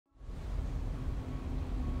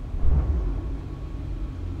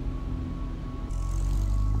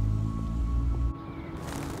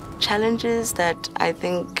challenges that I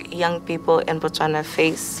think young people in Botswana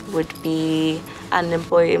face would be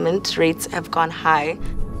unemployment rates have gone high.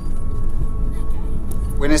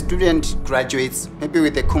 When a student graduates, maybe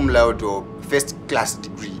with a cum laude or first-class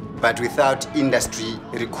degree, but without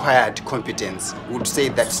industry-required competence, would say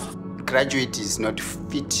that graduate is not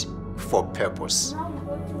fit for purpose.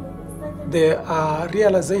 There are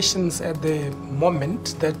realizations at the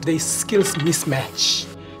moment that there is skills mismatch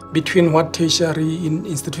between what tertiary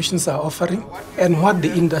institutions are offering and what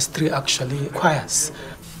the industry actually requires.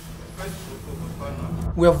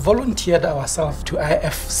 We have volunteered ourselves to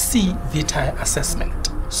IFC Vitae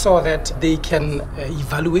assessment so that they can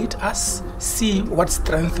evaluate us, see what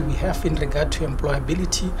strength we have in regard to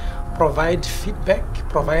employability, provide feedback,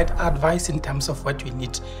 provide advice in terms of what we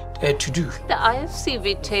need to do. The IFC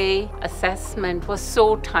Vitae assessment was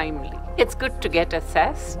so timely. It's good to get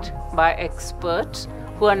assessed by experts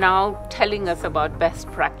who are now telling us about best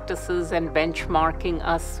practices and benchmarking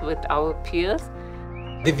us with our peers.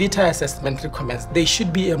 The Vitae assessment recommends there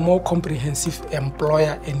should be a more comprehensive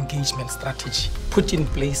employer engagement strategy put in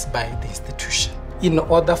place by the institution in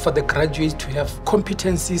order for the graduates to have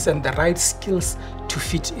competencies and the right skills to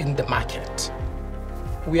fit in the market.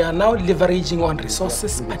 We are now leveraging on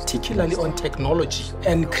resources, particularly on technology,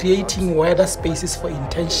 and creating wider spaces for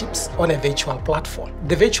internships on a virtual platform.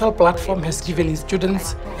 The virtual platform has given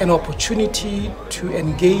students an opportunity to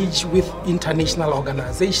engage with international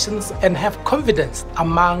organizations and have confidence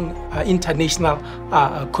among international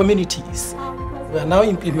communities. We are now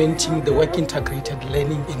implementing the Work Integrated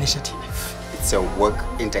Learning Initiative. It's a work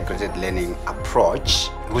integrated learning approach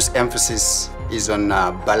whose emphasis is on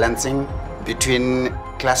balancing between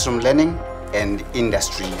classroom learning and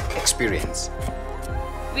industry experience.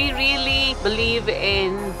 We really believe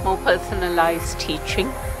in more personalized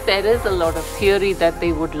teaching. There is a lot of theory that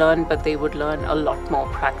they would learn, but they would learn a lot more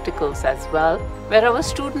practicals as well, where our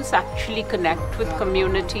students actually connect with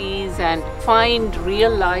communities and find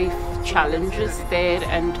real-life challenges there,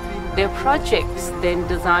 and their projects then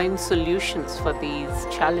design solutions for these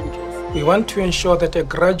challenges. We want to ensure that a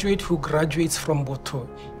graduate who graduates from Botho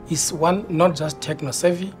is one, not just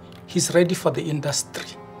techno-savvy, he's ready for the industry.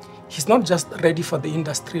 He's not just ready for the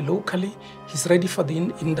industry locally, he's ready for the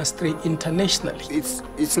industry internationally.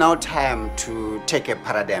 It's now time to take a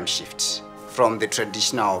paradigm shift from the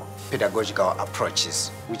traditional pedagogical approaches,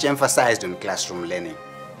 which emphasized on classroom learning,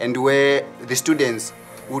 and where the students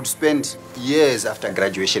would spend years after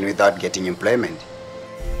graduation without getting employment.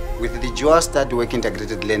 With the dual study work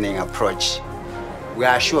integrated learning approach, we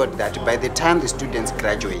are assured that by the time the students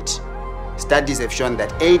graduate, studies have shown that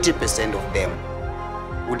 80% of them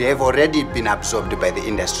would have already been absorbed by the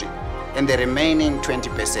industry, and the remaining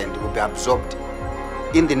 20% will be absorbed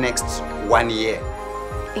in the next 1 year.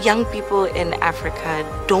 Young people in Africa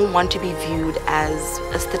don't want to be viewed as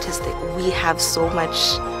a statistic. We have so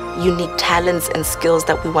much unique talents and skills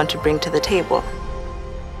that we want to bring to the table.